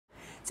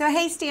So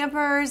hey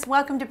Stampers,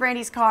 welcome to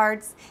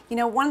BrandysCards. You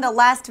know, one of the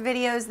last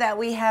videos that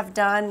we have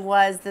done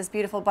was this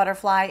beautiful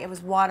butterfly. It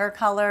was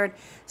watercolored.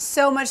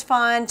 So much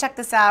fun. Check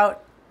this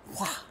out.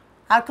 Wow,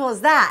 how cool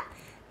is that?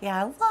 Yeah,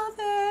 I love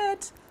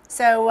it.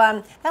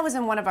 So that was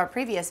in one of our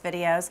previous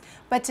videos.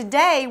 But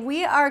today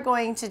we are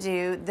going to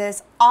do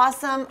this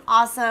awesome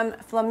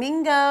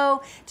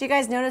flamingo. Do you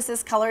guys notice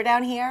this color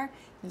down here?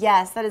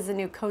 Yes, that is the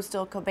new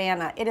Coastal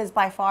Cabana. It is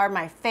by far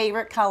my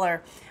favorite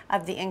color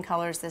of the in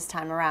colors this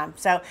time around.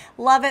 So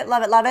love it,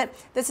 love it, love it.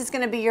 This is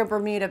gonna be your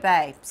Bermuda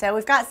Bay. So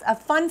we've got a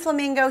fun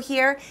flamingo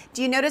here.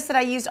 Do you notice that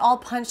I used all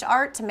punch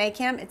art to make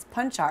him? It's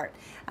punch art.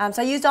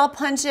 So I used all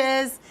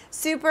punches,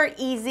 super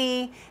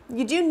easy.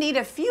 You do need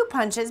a few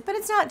punches, but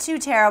it's not too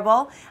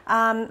terrible.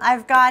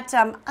 I've got,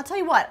 I'll tell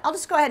you what, I'll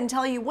just go ahead and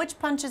tell you which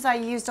punches I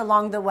used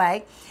along the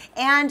way.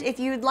 And if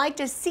you'd like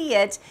to see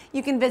it,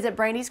 you can visit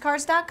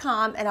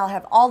BrandysCards.com and I'll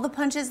have all the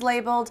punches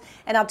labeled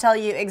and I'll tell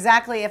you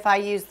exactly if I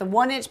used the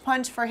 1-inch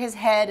punch for his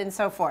head and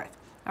so forth.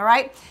 All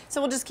right, so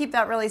we'll just keep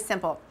that really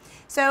simple.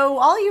 So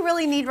all you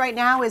really need right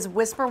now is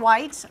Whisper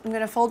White. I'm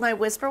gonna fold my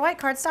Whisper White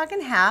cardstock in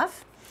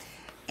half.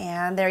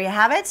 And there you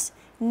have it.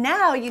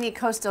 Now you need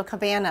Coastal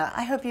Cabana.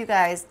 I hope do you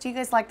guys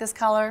like this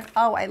color?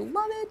 Oh, I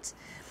love it.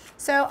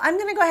 So I'm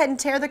gonna go ahead and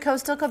tear the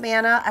Coastal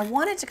Cabana. I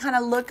want it to kind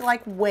of look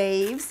like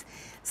waves.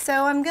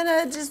 So I'm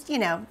gonna just, you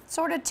know,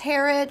 sort of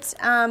tear it.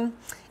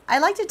 I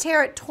like to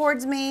tear it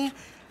towards me.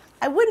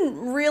 I wouldn't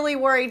really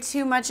worry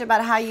too much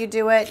about how you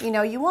do it. You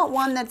know, you want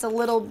one that's a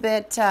little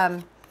bit,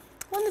 one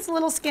that's a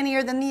little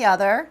skinnier than the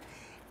other.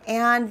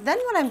 And then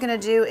what I'm gonna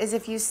do is,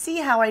 if you see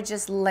how I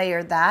just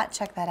layered that,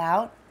 check that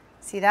out.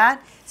 See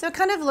that? So it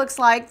kind of looks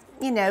like,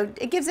 you know,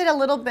 it gives it a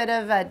little bit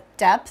of a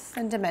depth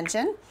and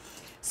dimension.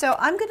 So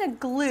I'm gonna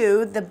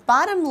glue the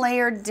bottom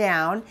layer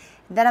down,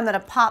 then I'm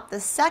gonna pop the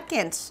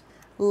second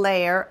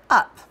layer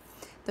up.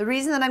 The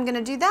reason that I'm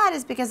gonna do that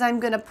is because I'm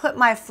gonna put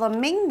my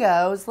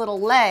flamingo's little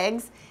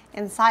legs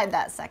inside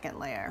that second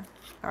layer.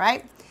 All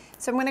right?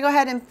 So I'm gonna go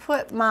ahead and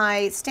put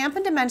my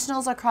Stampin'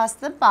 Dimensionals across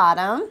the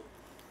bottom.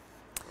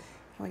 Here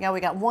we go,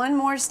 we got one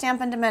more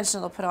Stampin'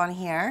 Dimensional to put on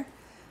here.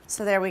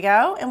 So there we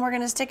go, and we're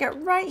gonna stick it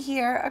right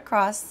here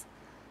across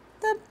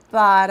the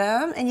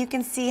bottom, and you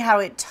can see how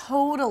it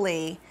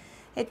totally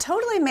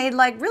made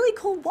like really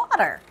cool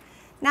water.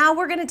 Now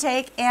we're gonna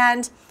take,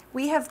 and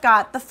we have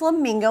got the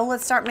flamingo.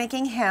 Let's start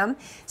making him.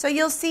 So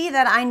you'll see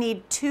that I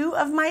need 2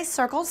 of my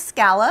circle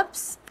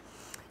scallops.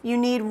 You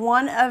need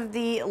 1 of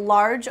the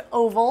large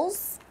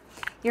ovals.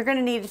 You're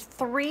gonna need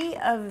 3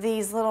 of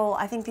these little,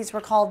 I think these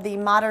were called the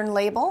modern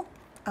label.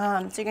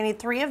 So you're gonna need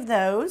 3 of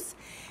those.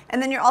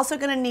 And then you're also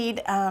gonna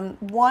need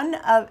one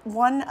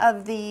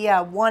of the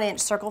 1-inch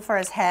circle for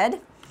his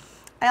head.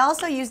 I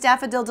also used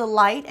Daffodil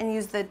Delight and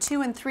used the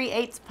 2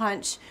 3/8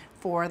 punch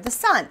for the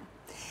sun.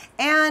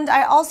 And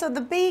I also, the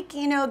beak,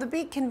 you know, the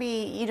beak can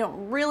be, you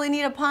don't really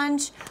need a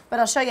punch, but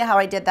I'll show you how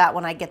I did that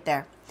when I get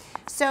there.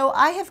 So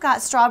I have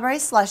got strawberry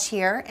slush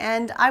here,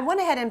 and I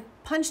went ahead and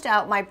punched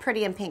out my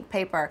Pretty in Pink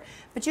paper,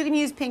 but you can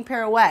use Pink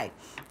Paraway.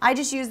 I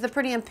just use the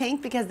Pretty in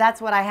Pink because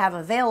that's what I have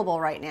available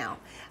right now.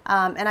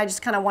 And I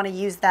just kind of want to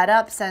use that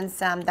up since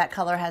that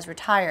color has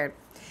retired.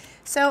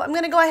 So I'm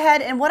going to go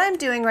ahead, and what I'm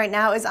doing right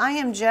now is I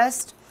am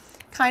just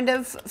kind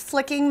of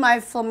flicking my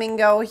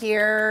flamingo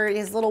here,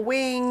 his little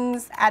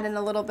wings, adding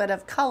a little bit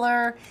of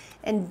color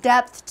and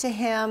depth to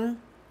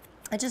him.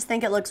 I just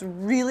think it looks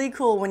really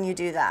cool when you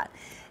do that.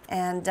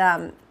 And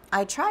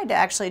I tried to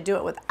actually do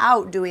it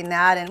without doing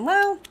that, and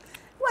well,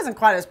 it wasn't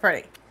quite as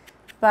pretty.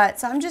 But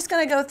so I'm just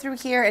going to go through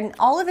here, and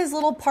all of his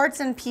little parts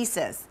and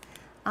pieces,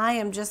 I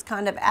am just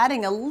kind of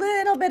adding a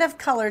little bit of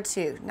color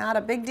to. Not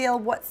a big deal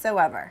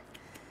whatsoever.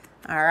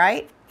 All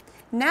right.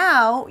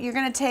 Now you're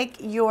going to take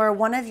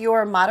one of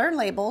your modern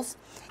labels,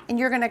 and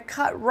you're going to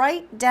cut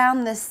right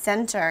down the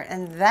center,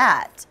 and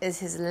that is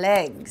his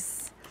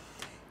legs.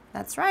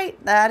 That's right.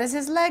 That is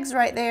his legs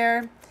right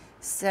there.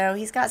 So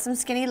he's got some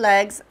skinny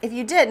legs. If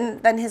you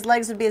didn't, then his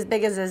legs would be as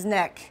big as his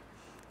neck.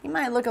 He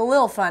might look a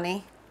little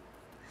funny.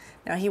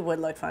 No, he would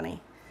look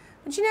funny.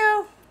 But you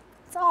know,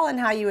 it's all in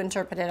how you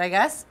interpret it, I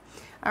guess.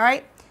 All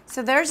right,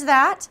 so there's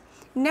that.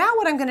 Now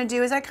what I'm gonna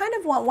do is I kind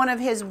of want one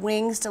of his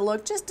wings to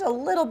look just a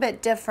little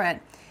bit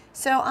different.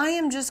 So I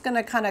am just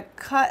gonna kind of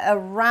cut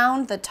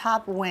around the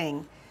top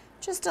wing,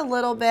 just a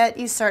little bit.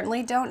 You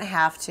certainly don't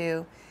have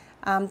to,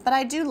 but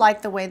I do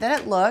like the way that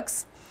it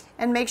looks.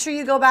 And make sure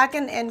you go back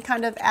and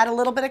kind of add a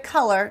little bit of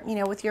color, you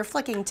know, with your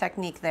flicking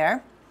technique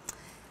there.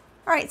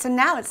 All right, so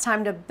now it's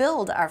time to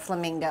build our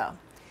flamingo.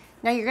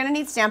 Now you're gonna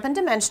need Stampin'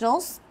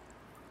 Dimensionals,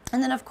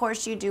 and then of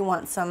course you do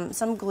want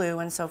some glue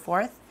and so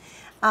forth.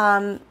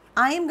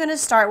 I am gonna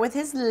start with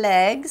his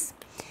legs,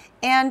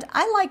 and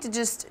I like to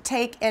just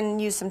take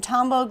and use some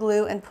Tombow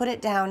glue and put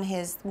it down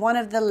one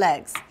of the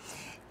legs.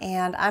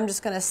 And I'm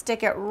just gonna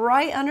stick it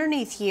right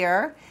underneath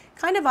here,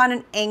 kind of on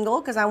an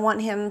angle, because I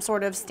want him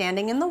sort of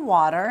standing in the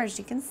water, as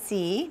you can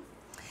see.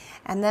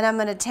 And then I'm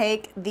gonna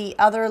take the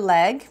other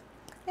leg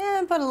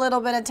and put a little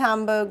bit of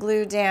Tombow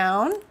glue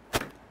down.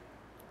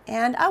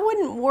 And I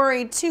wouldn't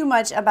worry too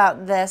much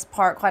about this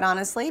part, quite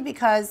honestly,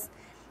 because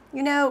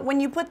You know, when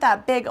you put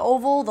that big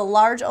oval, the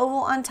large oval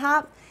on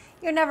top,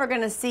 you're never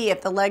going to see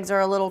if the legs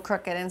are a little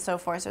crooked and so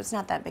forth, so it's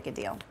not that big a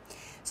deal.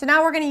 So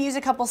now we're going to use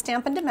a couple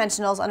Stampin'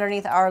 Dimensionals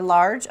underneath our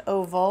large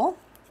oval.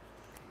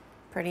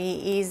 Pretty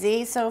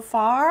easy so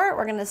far.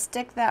 We're going to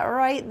stick that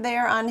right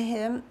there on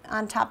him,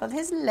 on top of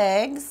his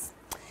legs.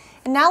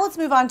 And now let's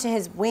move on to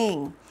his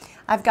wing.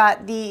 I've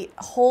got the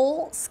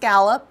whole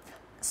scallop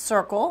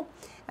circle,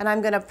 and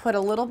I'm going to put a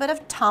little bit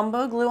of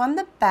Tombow glue on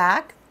the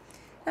back.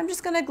 I'm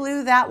just going to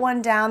glue that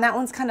one down. That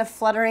one's kind of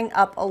fluttering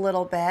up a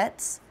little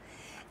bit.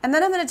 And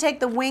then I'm going to take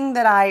the wing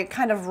that I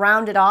kind of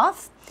rounded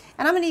off,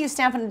 and I'm going to use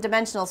Stampin'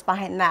 Dimensionals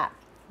behind that.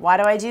 Why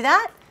do I do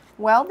that?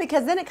 Well,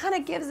 because then it kind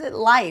of gives it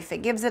life.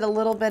 It gives it a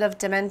little bit of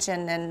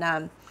dimension,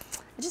 and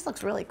it just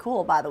looks really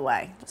cool, by the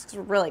way. It looks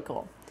really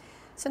cool.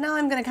 So now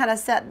I'm going to kind of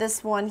set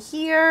this one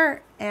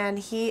here, and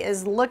he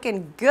is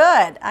looking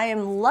good. I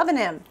am loving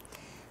him.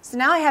 So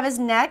now I have his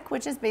neck,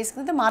 which is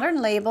basically the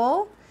modern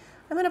label.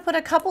 I'm going to put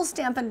a couple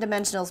Stampin'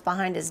 Dimensionals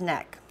behind his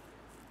neck.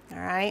 All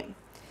right.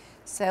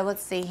 So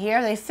let's see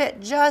here. They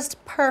fit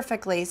just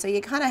perfectly. So you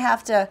kind of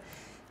have to,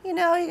 you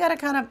know, you got to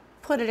kind of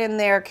put it in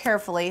there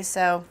carefully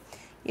so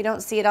you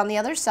don't see it on the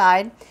other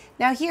side.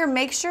 Now here,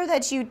 make sure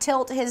that you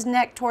tilt his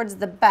neck towards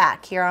the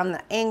back here on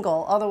the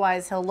angle.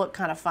 Otherwise, he'll look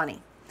kind of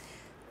funny.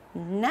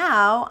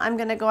 Now I'm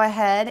going to go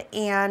ahead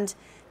and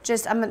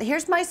just,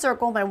 here's my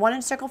circle, my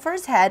 1-inch circle for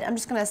his head. I'm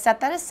just going to set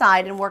that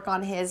aside and work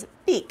on his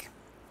beak.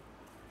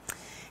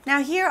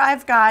 Now here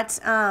I've got,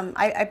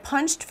 I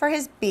punched for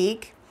his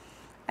beak.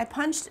 I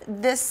punched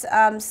this,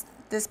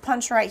 this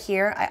punch right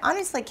here. I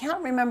honestly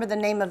can't remember the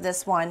name of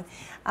this one,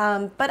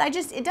 but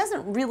it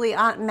doesn't really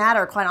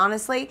matter, quite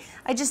honestly.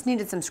 I just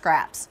needed some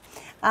scraps.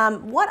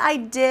 What I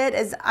did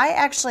is I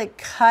actually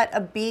cut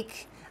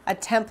a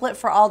template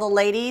for all the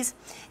ladies,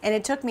 and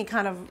it took me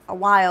kind of a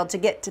while to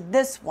get to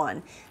this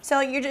one. So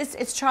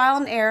it's trial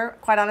and error,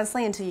 quite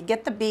honestly, until you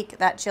get the beak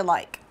that you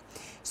like.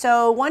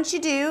 So once you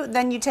do,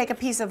 then you take a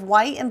piece of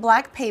white and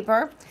black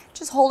paper,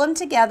 just hold them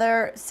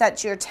together,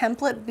 set your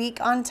template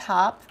beak on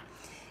top,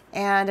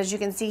 and as you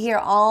can see here,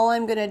 all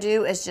I'm going to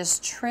do is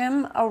just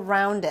trim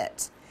around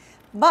it.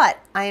 But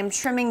I am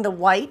trimming the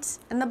white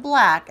and the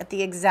black at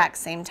the exact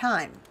same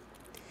time.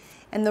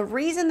 And the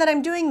reason that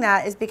I'm doing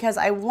that is because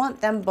I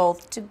want them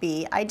both to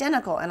be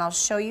identical, and I'll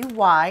show you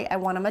why I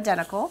want them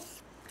identical.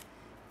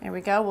 There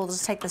we go. We'll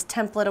just take this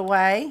template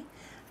away.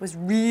 I was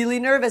really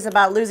nervous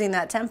about losing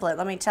that template,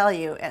 let me tell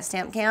you. At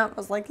Stamp Camp, I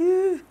was like,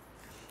 ew.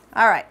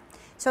 All right.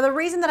 So the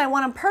reason that I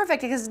want them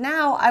perfect is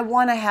now I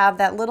want to have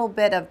that little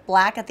bit of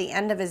black at the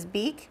end of his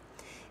beak.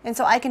 And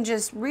so I can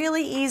just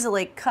really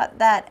easily cut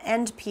that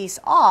end piece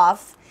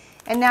off,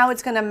 and now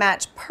it's going to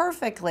match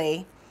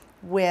perfectly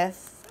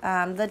with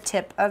the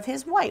tip of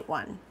his white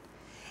one.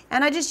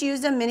 And I just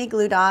used a mini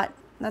glue dot.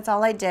 That's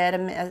all I did,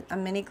 a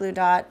mini glue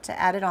dot to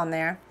add it on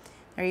there.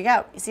 There you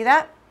go. You see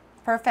that?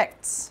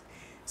 Perfect.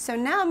 So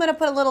now I'm going to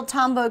put a little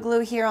Tombow glue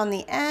here on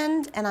the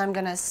end, and I'm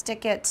going to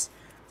stick it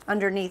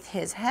underneath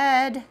his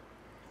head,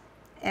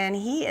 and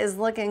he is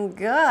looking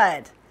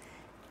good.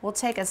 We'll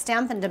take a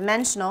Stampin'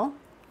 Dimensional,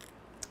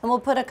 and we'll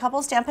put a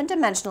couple Stampin'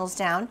 Dimensionals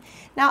down.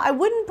 Now I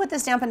wouldn't put the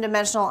Stampin'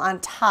 Dimensional on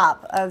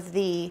top of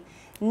the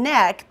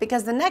neck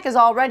because the neck is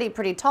already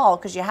pretty tall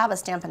because you have a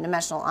Stampin'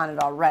 Dimensional on it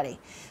already.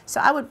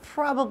 So I would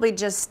probably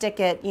just stick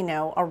it, you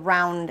know,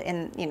 around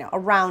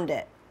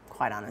it,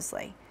 quite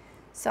honestly.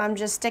 So I'm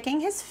just sticking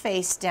his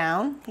face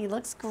down. He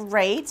looks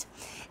great.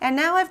 And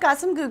now I've got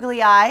some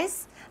googly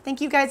eyes. I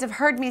think you guys have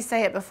heard me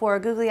say it before.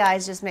 Googly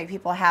eyes just make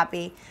people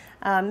happy.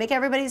 Make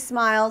everybody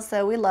smile,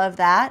 so we love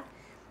that.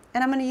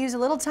 And I'm going to use a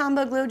little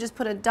Tombow glue, just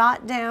put a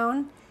dot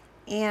down,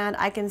 and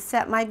I can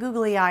set my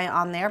googly eye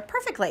on there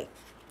perfectly.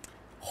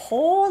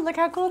 Oh, look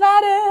how cool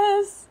that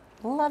is.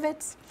 Love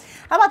it.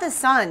 How about the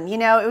sun? You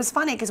know, it was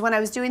funny because when I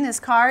was doing this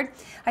card,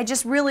 I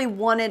just really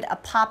wanted a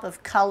pop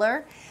of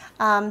color.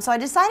 So I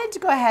decided to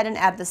go ahead and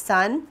add the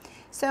sun.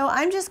 So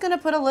I'm just going to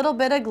put a little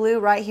bit of glue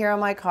right here on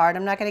my card.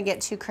 I'm not going to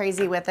get too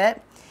crazy with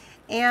it.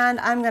 And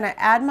I'm going to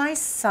add my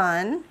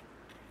sun.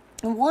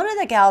 And one of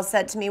the gals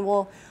said to me,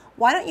 well,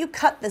 why don't you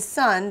cut the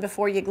sun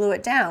before you glue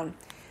it down?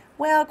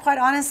 Well, quite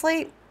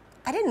honestly,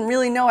 I didn't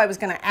really know I was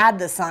going to add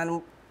the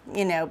sun,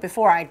 you know,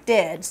 before I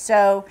did.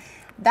 So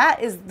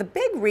that is the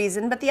big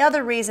reason. But the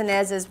other reason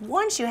is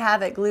once you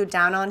have it glued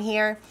down on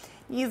here,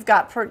 you've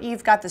got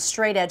the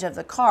straight edge of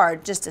the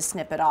card just to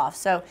snip it off.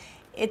 So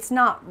it's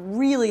not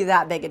really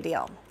that big a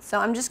deal. So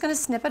I'm just going to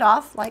snip it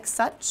off like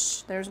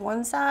such. There's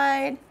one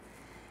side,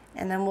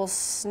 and then we'll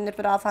snip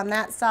it off on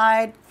that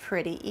side.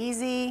 Pretty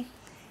easy.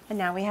 And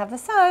now we have the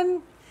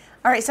sun.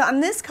 All right, so on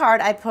this card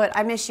I put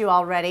I Miss You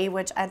Already,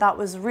 which I thought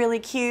was really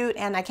cute,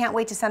 and I can't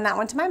wait to send that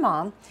one to my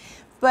mom.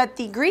 But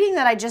the greeting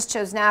that I just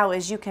chose now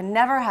is you can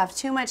never have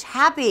too much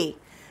happy.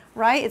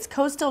 Right? It's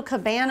Coastal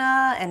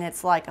Cabana, and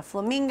it's like a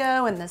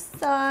flamingo and the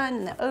sun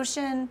and the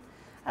ocean.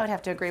 I would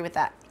have to agree with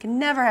that. You can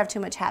never have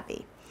too much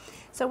happy.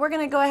 So we're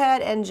going to go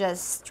ahead and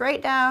just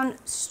straight down,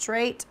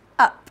 straight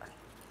up.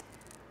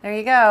 There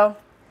you go.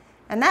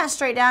 And that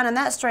straight down and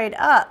that straight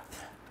up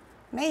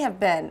may have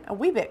been a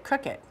wee bit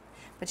crooked.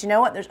 But you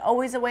know what? There's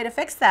always a way to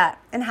fix that.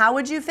 And how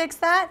would you fix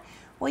that?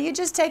 Well, you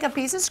just take a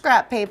piece of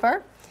scrap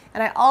paper,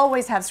 and I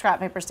always have scrap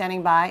paper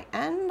standing by,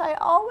 and I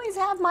always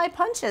have my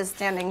punches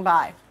standing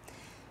by.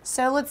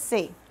 So let's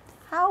see.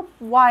 How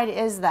wide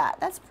is that?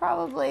 That's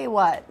probably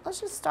what? Let's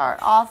just start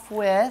off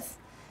with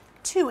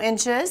 2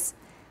 inches.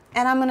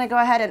 And I'm going to go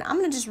ahead and I'm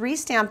going to just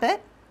re-stamp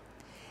it.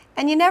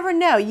 And you never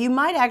know. You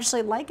might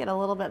actually like it a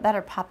little bit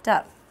better popped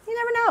up. You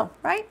never know,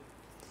 right?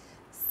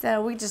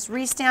 So we just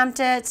re-stamped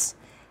it.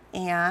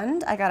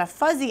 And I got a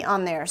fuzzy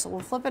on there. So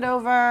we'll flip it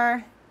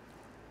over.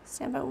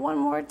 Stamp it one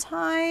more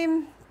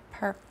time.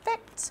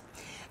 Perfect.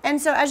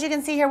 And so as you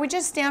can see here, we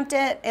just stamped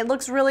it. It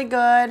looks really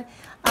good.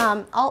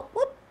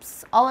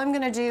 All I'm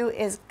going to do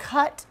is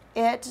cut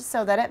it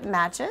so that it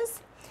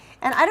matches.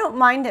 And I don't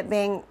mind it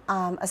being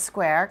a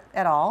square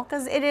at all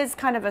because it is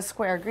kind of a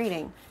square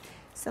greeting.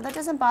 So that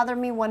doesn't bother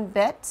me one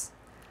bit.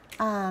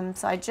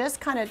 So I just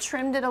kind of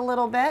trimmed it a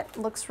little bit.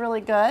 Looks really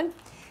good.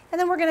 And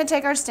then we're going to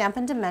take our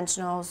Stampin'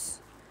 Dimensionals.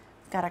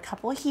 Got a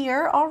couple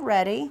here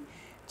already.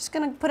 Just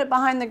going to put it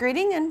behind the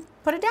greeting and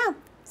put it down.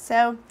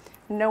 So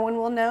no one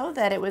will know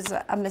that it was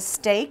a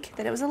mistake,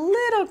 that it was a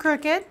little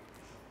crooked.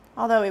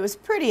 Although it was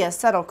pretty a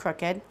subtle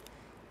crooked.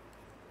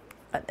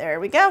 But there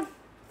we go.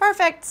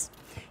 Perfect.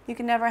 You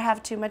can never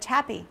have too much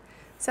happy.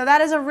 So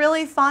that is a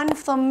really fun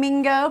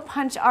Flamingo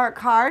punch art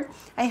card.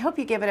 I hope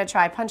you give it a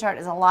try. Punch art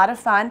is a lot of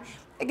fun.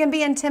 It can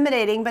be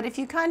intimidating, but if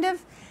you kind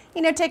of,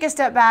 take a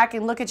step back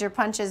and look at your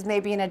punches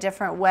maybe in a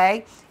different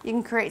way, you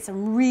can create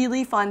some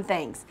really fun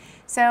things.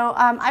 So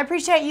I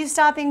appreciate you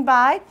stopping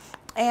by,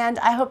 and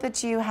I hope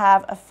that you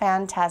have a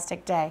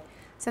fantastic day.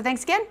 So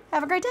thanks again.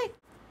 Have a great day.